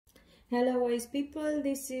Hello wise people,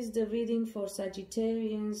 this is the reading for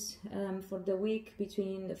Sagittarians for the week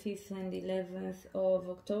between the 5th and 11th of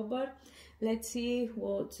October. Let's see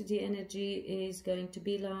what the energy is going to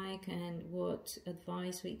be like and what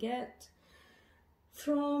advice we get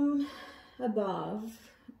from above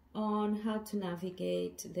on how to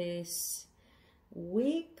navigate this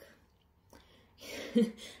week.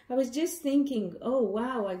 I was just thinking, oh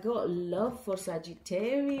wow, I got love for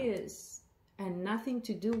Sagittarius and nothing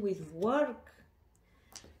to do with work.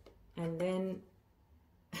 And then,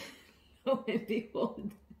 lo and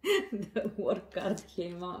behold, the work card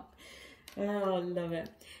came up. Oh, love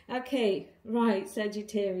it. Okay, right,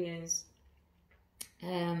 Sagittarians.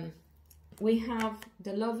 We have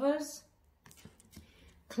the Lovers,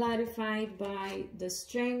 clarified by the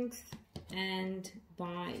Strength and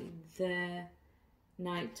by the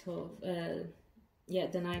Knight of, the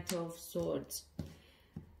Knight of Swords.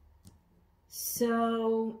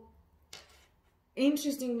 So,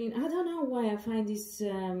 interestingly, I don't know why I find this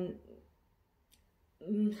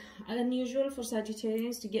unusual for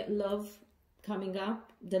Sagittarians to get love coming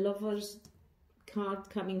up, the Lovers card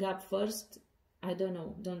coming up first. I don't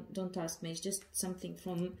know, don't ask me, it's just something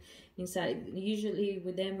from inside. Usually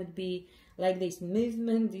with them would be like this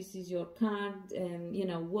movement, this is your card, you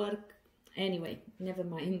know, work. Anyway, never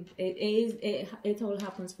mind, it all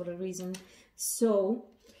happens for a reason. So,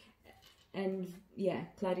 and yeah,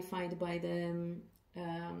 clarified by the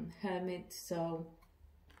Hermit, so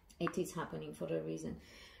it is happening for a reason.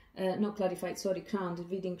 Not clarified, sorry, crowned,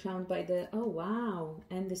 reading crowned by the, oh wow,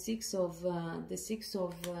 and the six of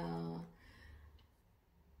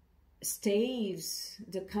staves,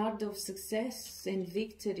 the card of success and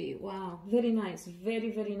victory. Wow, very nice,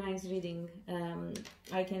 very nice reading.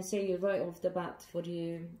 I can say right off the bat for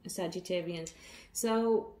you Sagittarians.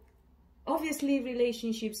 So obviously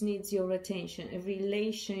relationships needs your attention.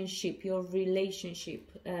 Your relationship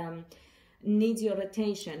needs your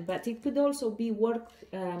attention, but it could also be work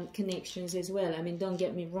connections as well. I mean, don't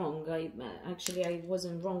get me wrong, I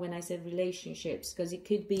wasn't wrong when I said relationships, because it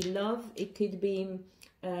could be love, it could be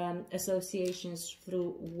associations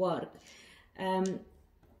through work.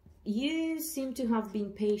 You seem to have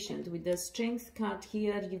been patient with the Strength card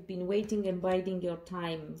here. You've been waiting and biding your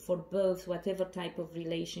time for both, whatever type of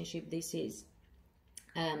relationship this is.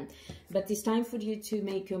 But it's time for you to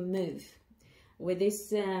make your move. With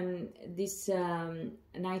this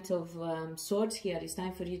Knight of Swords here, it's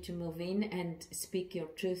time for you to move in and speak your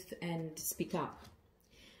truth and speak up.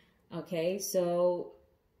 Okay, so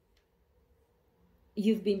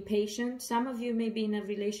you've been patient. Some of you may be in a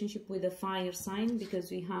relationship with a fire sign, because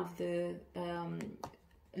we have the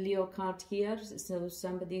Leo card here. So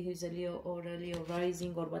somebody who's a Leo or a Leo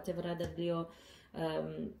rising or whatever other Leo,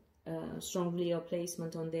 strong Leo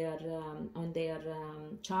placement on their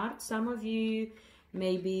chart. Some of you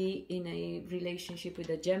may be in a relationship with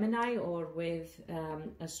a Gemini or with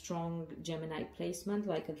a strong Gemini placement,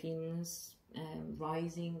 like a Venus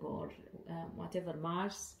rising or whatever,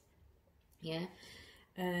 Mars. Yeah.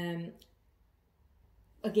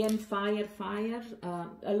 Again, fire,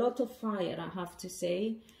 a lot of fire, I have to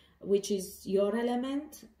say, which is your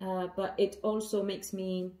element, but it also makes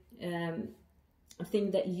me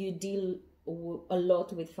think that you deal a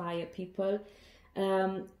lot with fire people.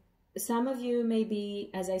 Some of you may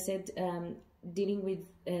be, as I said, dealing with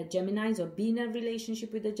Geminis or be in a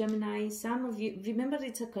relationship with a Gemini. Some of you, remember,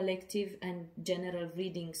 it's a collective and general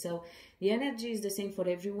reading, so the energy is the same for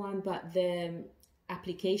everyone, but the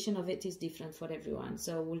application of it is different for everyone.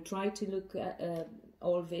 So we'll try to look at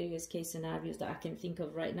all various case scenarios that I can think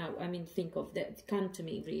of right now. I mean, think of that, come to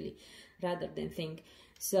me really, rather than think.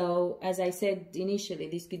 So as I said initially,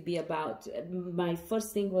 this could be about, my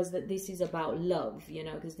first thing was that this is about love, you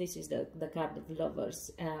know, because this is the card of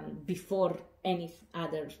Lovers, before any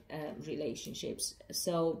other relationships.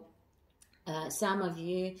 So some of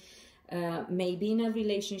you may be in a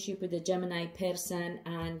relationship with a Gemini person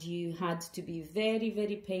and you had to be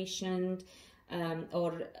very patient,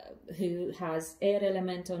 or who has air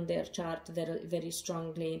element on their chart very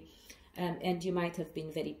strongly, and you might have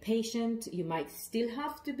been very patient. You might still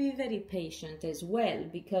have to be very patient as well,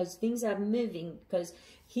 because things are moving. Because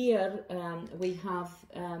here we have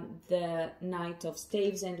the Knight of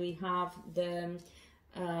Staves and we have the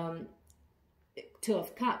Two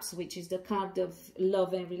of Cups, which is the card of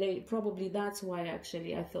love and relate. Probably that's why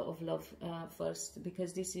actually I thought of love first,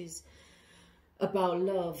 because this is about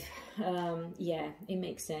love. Yeah, it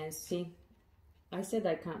makes sense. See, I said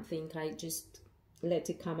I can't think, I just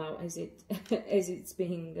let it come out as it as it's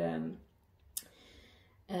being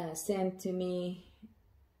sent to me.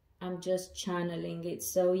 I'm just channeling it.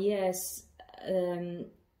 So yes,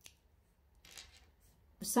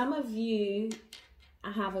 some of you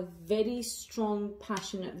have a very strong,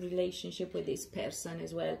 passionate relationship with this person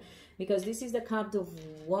as well, because this is the card of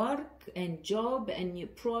work and job and new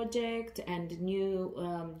project and new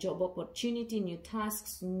job opportunity, new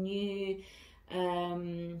tasks, new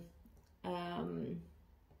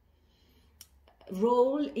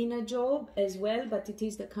role in a job as well. But it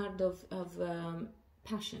is the card of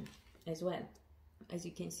passion as well, as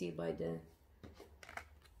you can see by the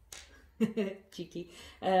cheeky.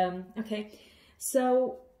 Okay,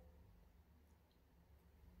 so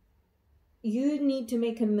you need to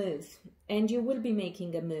make a move, and you will be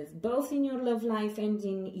making a move both in your love life and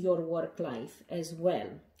in your work life as well.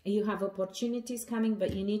 You have opportunities coming,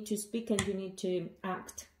 but you need to speak and you need to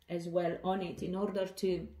act as well on it in order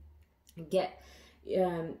to get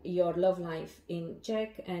your love life in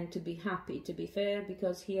check and to be happy, to be fair,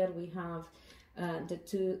 because here we have the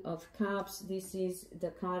Two of Cups. This is the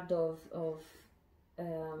card of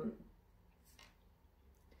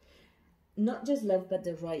not just love, but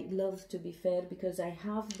the right love, to be fair, because I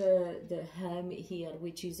have the Hermit here,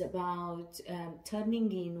 which is about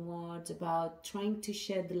turning inwards, about trying to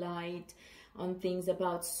shed light on things,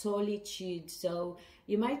 about solitude. So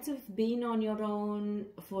you might have been on your own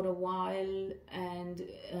for a while, and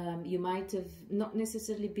you might have not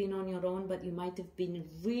necessarily been on your own, but you might have been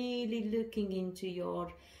really looking into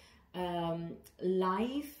your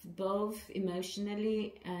life, both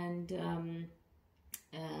emotionally and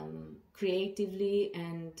creatively,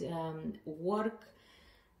 and work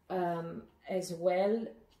as well.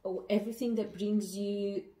 Everything that brings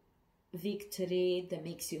you victory, that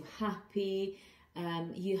makes you happy.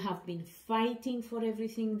 You have been fighting for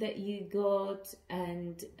everything that you got,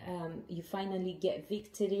 and you finally get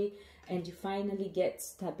victory, and you finally get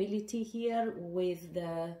stability here with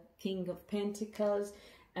the King of Pentacles,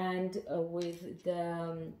 and with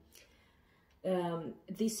the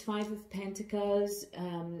this Five of Pentacles.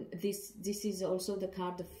 This is also the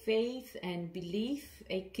card of faith and belief.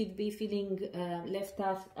 It could be feeling left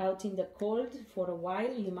out in the cold for a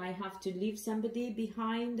while. You might have to leave somebody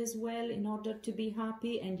behind as well in order to be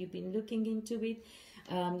happy, and you've been looking into it.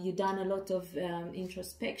 You've done a lot of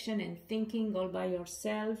introspection and thinking all by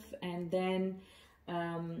yourself, and then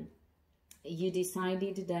you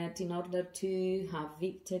decided that in order to have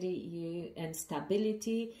victory and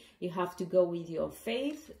stability, you have to go with your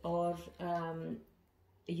faith, or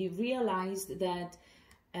you realized that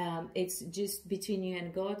it's just between you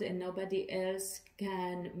and God, and nobody else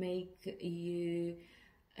can make you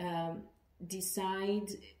decide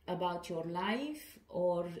about your life,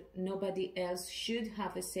 or nobody else should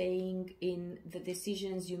have a saying in the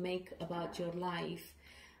decisions you make about your life,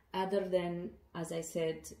 other than, as I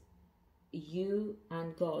said, you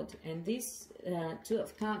and God. And this Two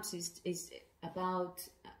of Cups is about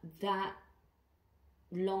that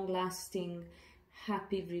long-lasting,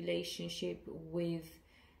 happy relationship with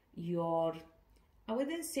your, I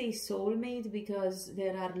wouldn't say soulmate, because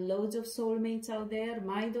there are loads of soulmates out there.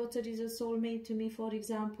 My daughter is a soulmate to me, for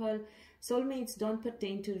example. Soulmates don't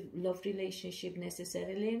pertain to love relationship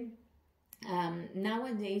necessarily.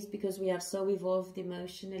 Nowadays, because we are so evolved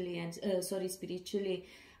emotionally and spiritually,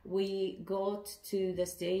 we got to the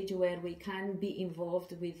stage where we can be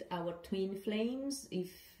involved with our twin flames, if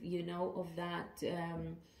you know of that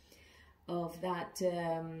term. But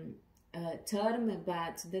the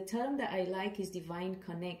term that I like is divine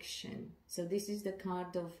connection. So this is the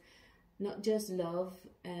card of not just love,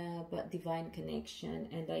 but divine connection,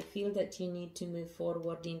 and I feel that you need to move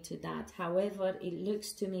forward into that. However, it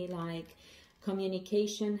looks to me like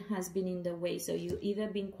communication has been in the way. So you either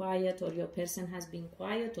been quiet, or your person has been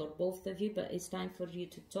quiet, or both of you, but it's time for you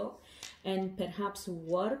to talk. And perhaps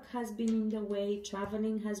work has been in the way,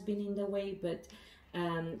 traveling has been in the way, but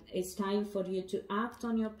it's time for you to act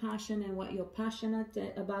on your passion and what you're passionate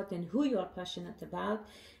about and who you're passionate about.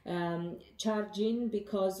 Charge in,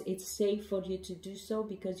 because it's safe for you to do so,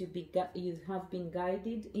 because you have been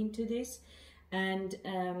guided into this. And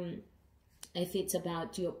if it's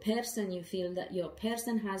about your person, you feel that your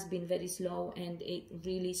person has been very slow and it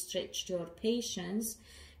really stretched your patience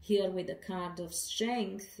here with the card of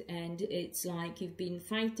strength, and it's like you've been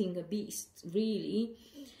fighting a beast, really.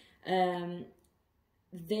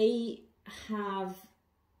 They have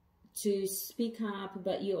to speak up,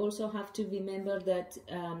 but you also have to remember that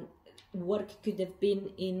work could have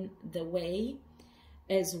been in the way,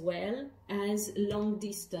 as well as long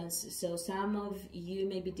distance. So some of you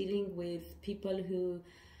may be dealing with people who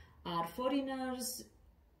are foreigners,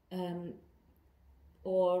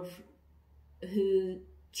 or who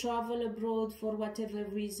travel abroad for whatever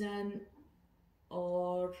reason,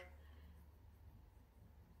 or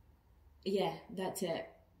yeah, that's it.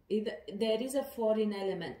 there is a foreign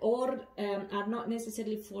element, or are not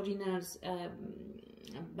necessarily foreigners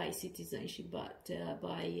by citizenship, but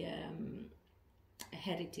by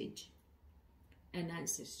heritage and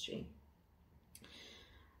ancestry.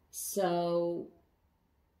 So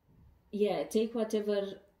yeah, take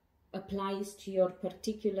whatever applies to your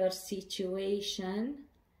particular situation,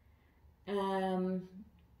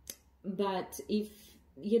 but if,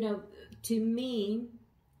 you know, to me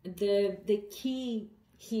the key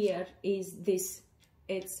here is this: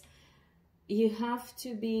 it's, you have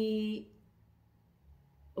to be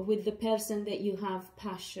with the person that you have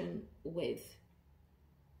passion with,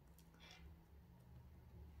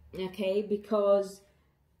 okay, because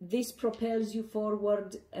this propels you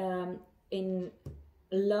forward in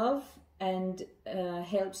love, and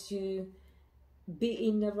helps you be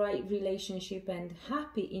in the right relationship and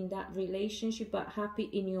happy in that relationship, but happy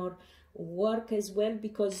in your work as well,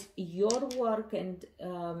 because your work and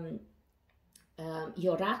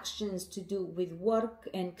your actions to do with work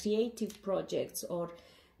and creative projects, or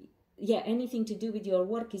yeah, anything to do with your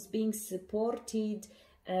work, is being supported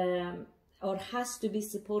or has to be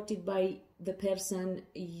supported by the person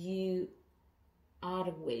you are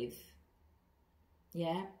with.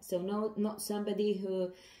 Yeah, so not somebody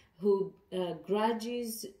who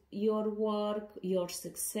grudges your work, your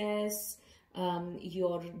success,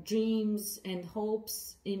 your dreams and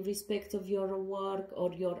hopes in respect of your work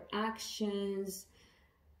or your actions.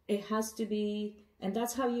 It has to be, and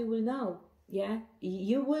that's how you will know. Yeah,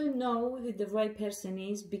 you will know who the right person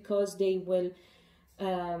is, because they will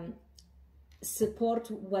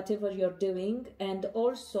support whatever you're doing. And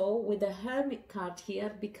also with the Hermit card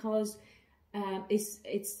here, because there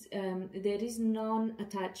is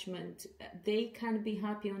non-attachment. They can be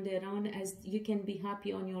happy on their own, as you can be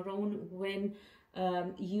happy on your own when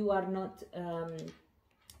you are not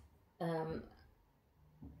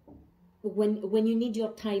when you need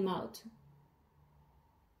your time out.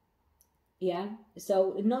 Yeah,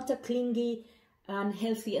 so not a clingy,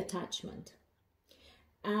 unhealthy attachment.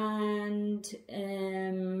 And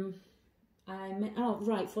oh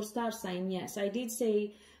right, for star sign, yes, I did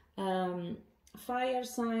say fire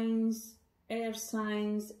signs, air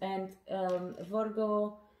signs, and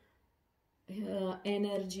Virgo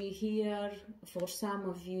energy here for some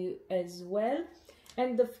of you as well.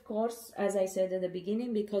 And of course, as I said at the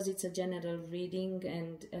beginning, because it's a general reading,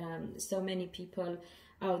 and so many people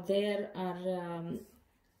out there are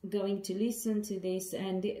going to listen to this,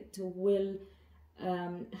 and it will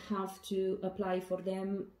have to apply for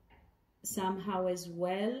them somehow as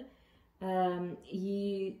well.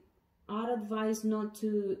 You are advised not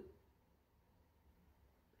to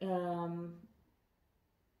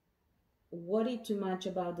worry too much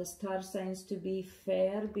about the star signs, to be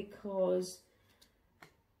fair, because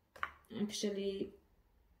actually,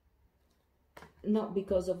 not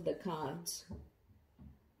because of the cards,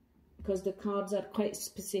 because the cards are quite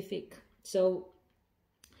specific. So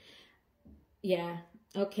yeah,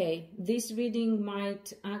 okay, this reading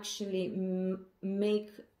might actually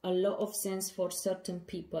make a lot of sense for certain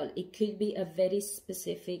people. It could be a very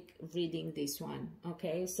specific reading, this one,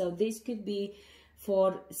 okay? So this could be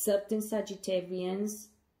for certain Sagittarians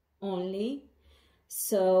only.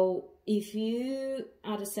 So if you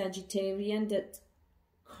are a Sagittarian that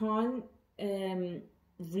can't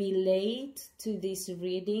relate to this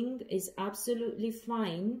reading, is absolutely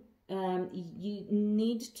fine. You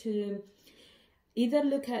need to either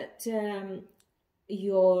look at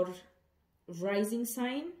your rising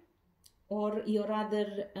sign, or your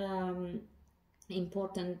other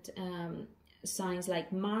important signs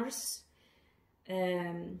like Mars,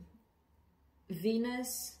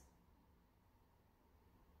 Venus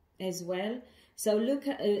as well. So look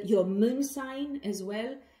at your moon sign as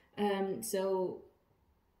well. So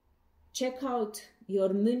check out your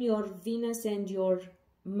moon, your Venus, and your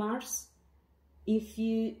Mars if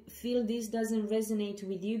you feel this doesn't resonate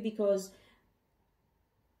with you, because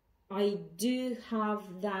I do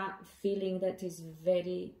have that feeling that is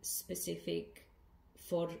very specific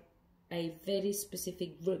for a very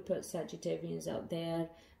specific group of Sagittarians out there,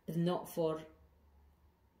 but not for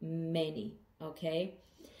many, okay?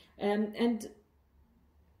 And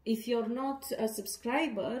if you're not a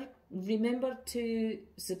subscriber, remember to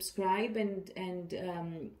subscribe and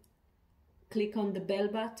click on the bell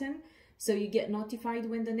button so you get notified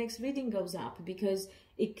when the next reading goes up, because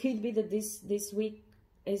it could be that this week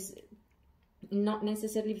is not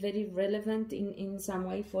necessarily very relevant in some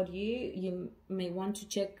way for you. You may want to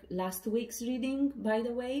check last week's reading, by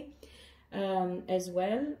the way, as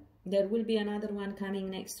well. There will be another one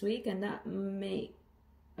coming next week, and that may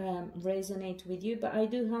resonate with you, but I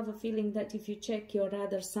do have a feeling that if you check your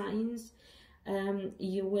other signs,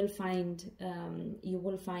 you will find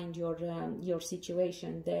your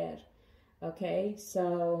situation there. Okay,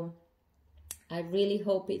 so I really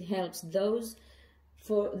hope it helps those.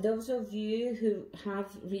 For those of you who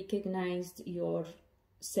have recognized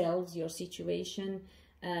yourselves, your situation,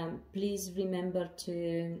 please remember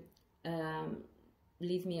to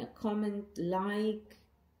leave me a comment, like,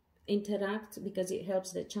 interact, because it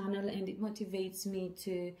helps the channel and it motivates me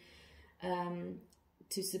to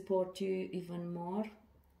support you even more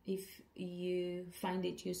if you find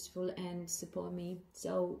it useful and support me.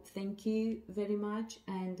 So thank you very much,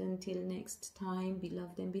 and until next time, be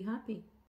loved and be happy.